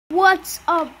What's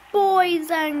up,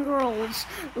 boys and girls,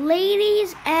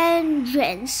 ladies and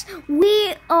gents?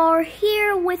 We are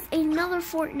here with another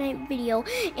Fortnite video,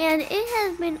 and it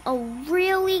has been a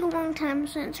really long time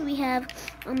since we have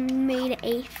made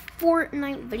a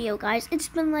Fortnite video, guys. It's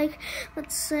been like,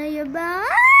 let's say about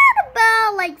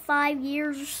like 5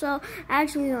 years or so.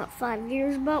 Actually, not 5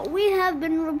 years, but we have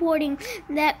been reporting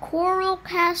that Coral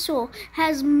Castle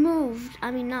has moved.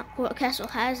 I mean, not Coral Castle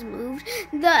has moved.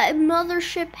 The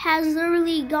mothership has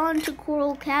literally gone to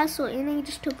Coral Castle, and I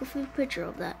just took a picture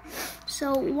of that.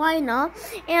 So why not?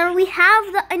 And we have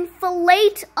the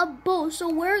inflatable. So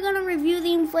we're gonna review the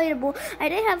inflatable. I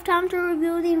didn't have time to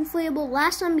review the inflatable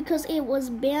last time because it was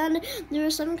banned. There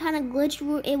was some kind of glitch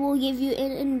where it will give you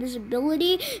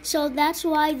invisibility. So that's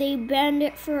why they banned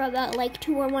it for about like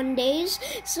 2 or 1 days.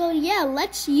 So yeah,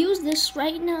 let's use this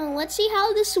right now. Let's see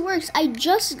how this works. I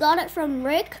just got it from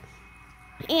Rick.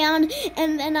 And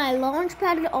then I launch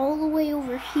padded all the way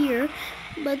over here,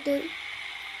 but the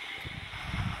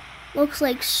looks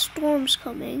like storm's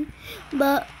coming.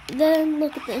 But then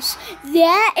look at this.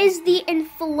 That is the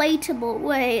inflatable.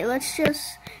 Wait,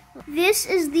 this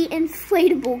is the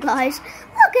inflatable, guys.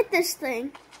 Look at this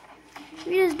thing.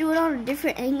 We just do it on a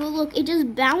different angle. Look, it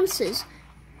just bounces.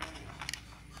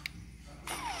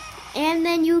 And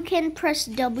then you can press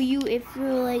W if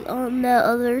you're like on the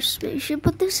other spaceship.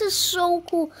 But this is so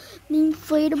cool. The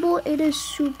inflatable, it is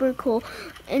super cool.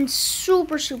 And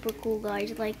super cool,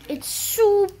 guys. Like, it's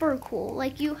super cool.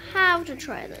 Like, you have to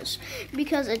try this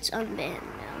because it's unbanned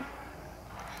now.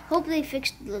 Hope they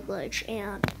fixed the glitch,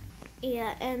 and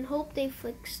yeah, and hope they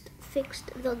fixed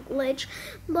the glitch.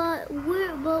 But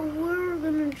we're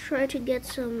gonna try to get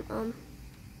some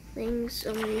things,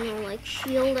 you know, like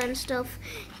shield and stuff.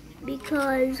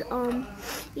 Because,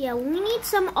 yeah, we need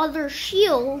some other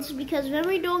shields, because when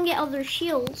we don't get other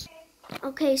shields.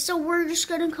 Okay, so we're just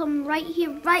gonna come right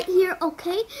here,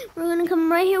 okay? We're gonna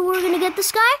come right here, we're gonna get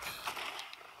this guy.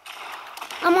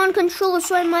 I'm on controller,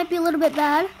 so it might be a little bit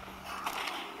bad.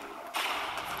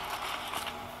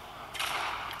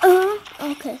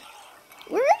 Okay.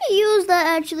 We're gonna use that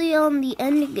actually on the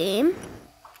end game.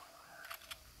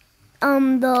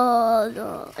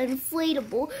 The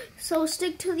inflatable, so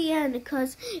stick to the end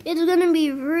because it's gonna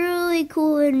be really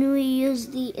cool when we use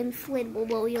the inflatable.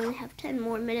 But we only have 10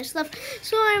 more minutes left,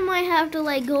 so I might have to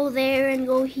like go there and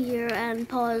go here and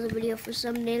pause the video for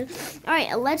some days. All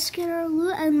right, let's get our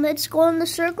loot and let's go in the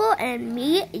circle and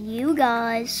meet you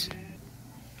guys.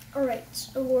 Alright,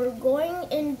 so we're going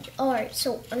in, alright,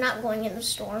 so we're not going in the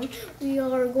storm. We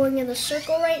are going in the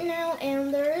circle right now,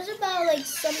 and there is about, like,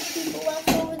 some people left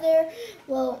over there.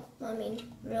 Well, I mean,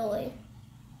 really,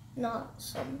 not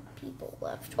some people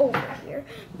left over here.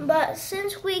 But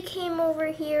since we came over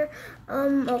here,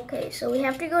 okay, so we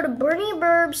have to go to Bernie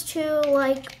Burbs to,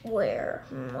 like, where?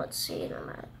 Let's see in the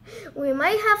map. We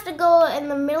might have to go in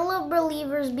the middle of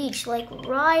Believers Beach, like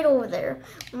right over there.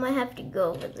 We might have to go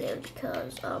over there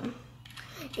because,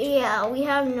 yeah, we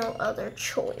have no other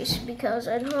choice because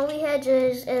Unholy Hedge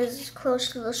is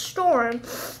close to the storm,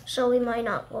 so we might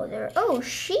not go there. Oh,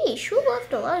 sheesh, who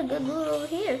left a lot of good loot over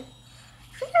here?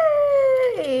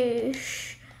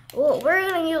 Sheesh. Well, we're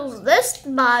gonna use this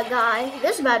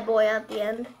bad boy at the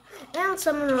end. And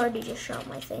someone already just shot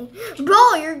my thing.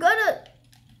 Bro, you're gonna...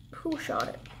 Who shot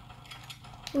it?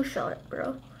 Who shot it,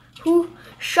 bro? Who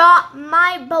shot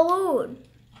my balloon?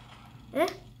 Eh?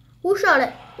 Who shot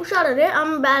it? Who shot it?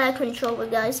 I'm bad at controller,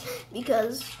 guys,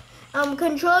 because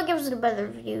controller gives it a better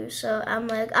view. So I'm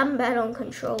bad on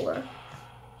controller,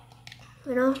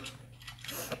 you know.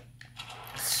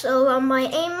 So my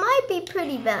aim might be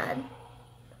pretty bad.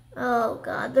 Oh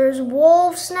God, there's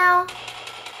wolves now.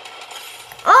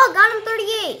 Oh, got him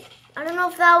 38. I don't know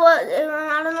if that was.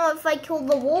 I don't know if I killed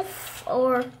the wolf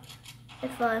or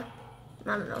if I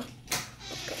don't know.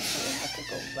 Okay, so we have to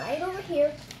go right over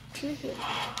here to here.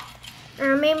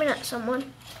 Or maybe not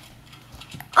someone.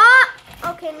 Ah!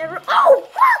 Okay, never. Oh!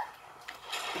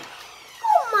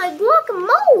 Oh my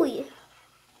guacamole!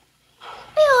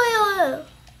 Ew.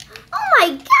 Oh my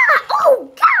God!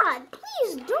 Oh God!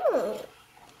 Please don't!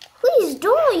 Please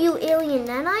don't, you alien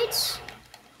nanites!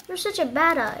 You're such a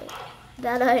bad eye.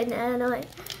 Bad eye nanite.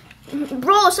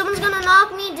 Bro, someone's gonna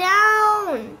knock me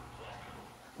down!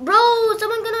 Bro,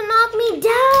 someone's gonna knock me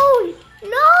down!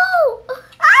 No!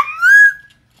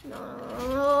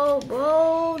 No,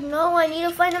 bro, no, I need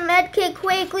to find a med kit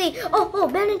quickly. Oh,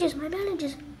 bandages, my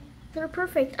bandages. They're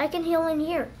perfect. I can heal in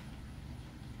here.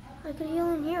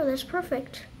 That's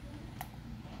perfect.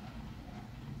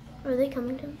 Are they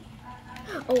coming to me?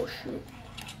 Oh, shoot.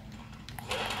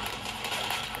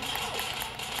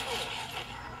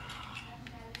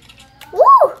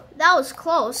 Woo! that was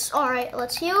close. All right,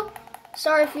 let's heal.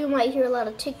 Sorry if you might hear a lot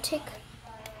of tick tick.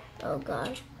 Oh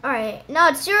God. All right, now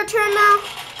it's your turn now.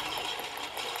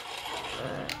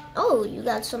 Oh, you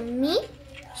got some meat,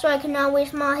 so I can now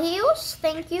waste my heals.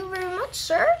 Thank you very much,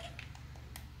 sir.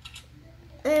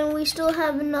 And we still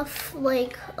have enough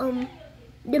like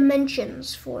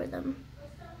dimensions for them.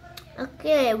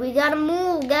 Okay, we gotta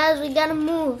move, guys. We gotta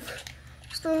move.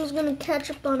 Storm's gonna catch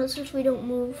up on us if we don't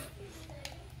move.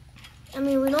 I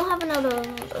mean, we don't have a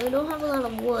lot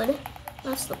of wood.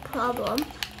 That's the problem.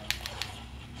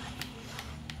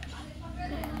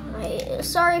 Right.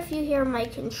 Sorry if you hear my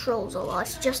controls a lot.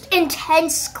 It's just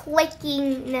intense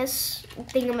clickingness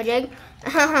thingamajig.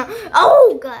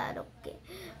 Oh God.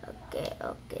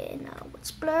 Okay. Now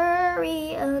it's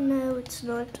blurry. Oh no, it's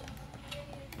not.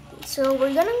 So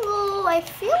we're gonna go. I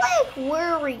feel like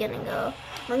where are we gonna go?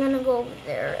 We're gonna go over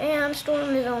there, and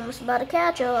Storm is almost about to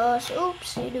catch us.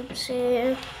 Oopsie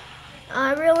doopsie.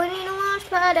 I really need a launch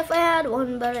pad if I had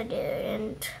one, but I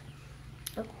didn't.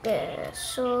 Okay,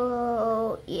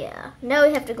 so yeah. Now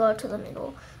we have to go to the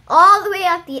middle. All the way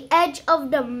at the edge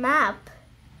of the map.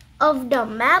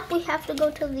 We have to go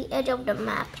to the edge of the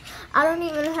map. I don't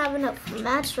even have enough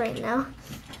mats right now.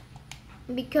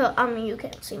 Because, I mean, you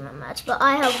can't see my mats, but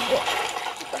I have,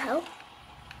 what the hell?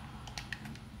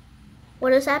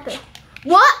 What has happened?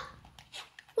 What?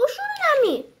 Who's shooting at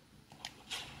me?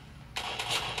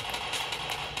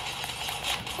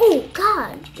 Oh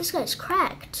God, this guy's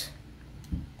cracked.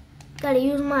 Gotta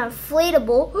use my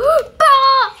inflatable.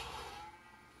 Ah!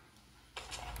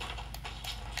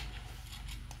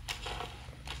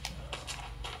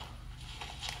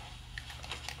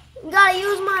 Gotta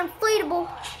use my inflatable.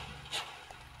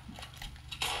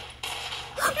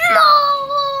 No!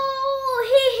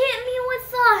 He hit me with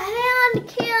a hand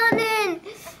cannon.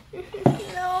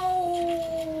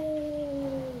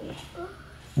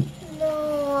 No.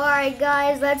 Alright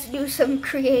guys, let's do some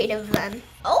creative then.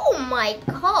 Oh my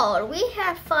God, we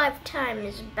have 5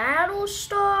 times battle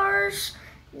stars.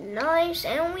 Nice,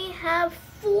 and we have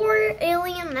 4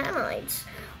 alien nanites.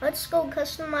 Let's go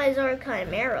customize our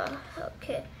chimera.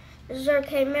 Okay, this is our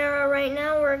chimera right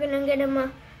now. We're gonna get him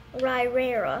a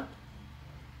Ryrera.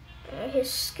 His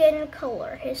skin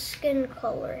color.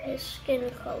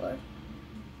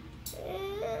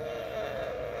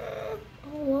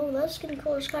 Oh, well, that skin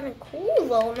color is kind of cool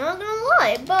though, not gonna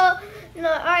lie. But, no,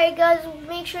 alright guys,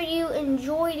 make sure you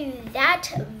enjoyed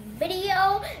that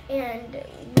video, and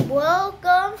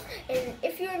welcome. And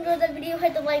if you enjoyed that video,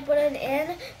 hit the like button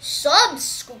and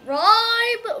subscribe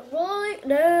right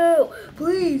now.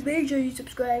 Please make sure you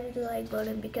subscribe to the like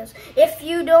button, because if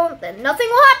you don't, then nothing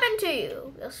will happen to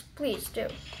you. Yes, please do.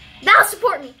 Now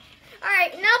support me.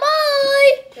 Alright, now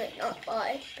bye. Not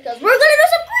bye, because we're gonna do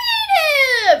some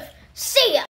creative. See ya.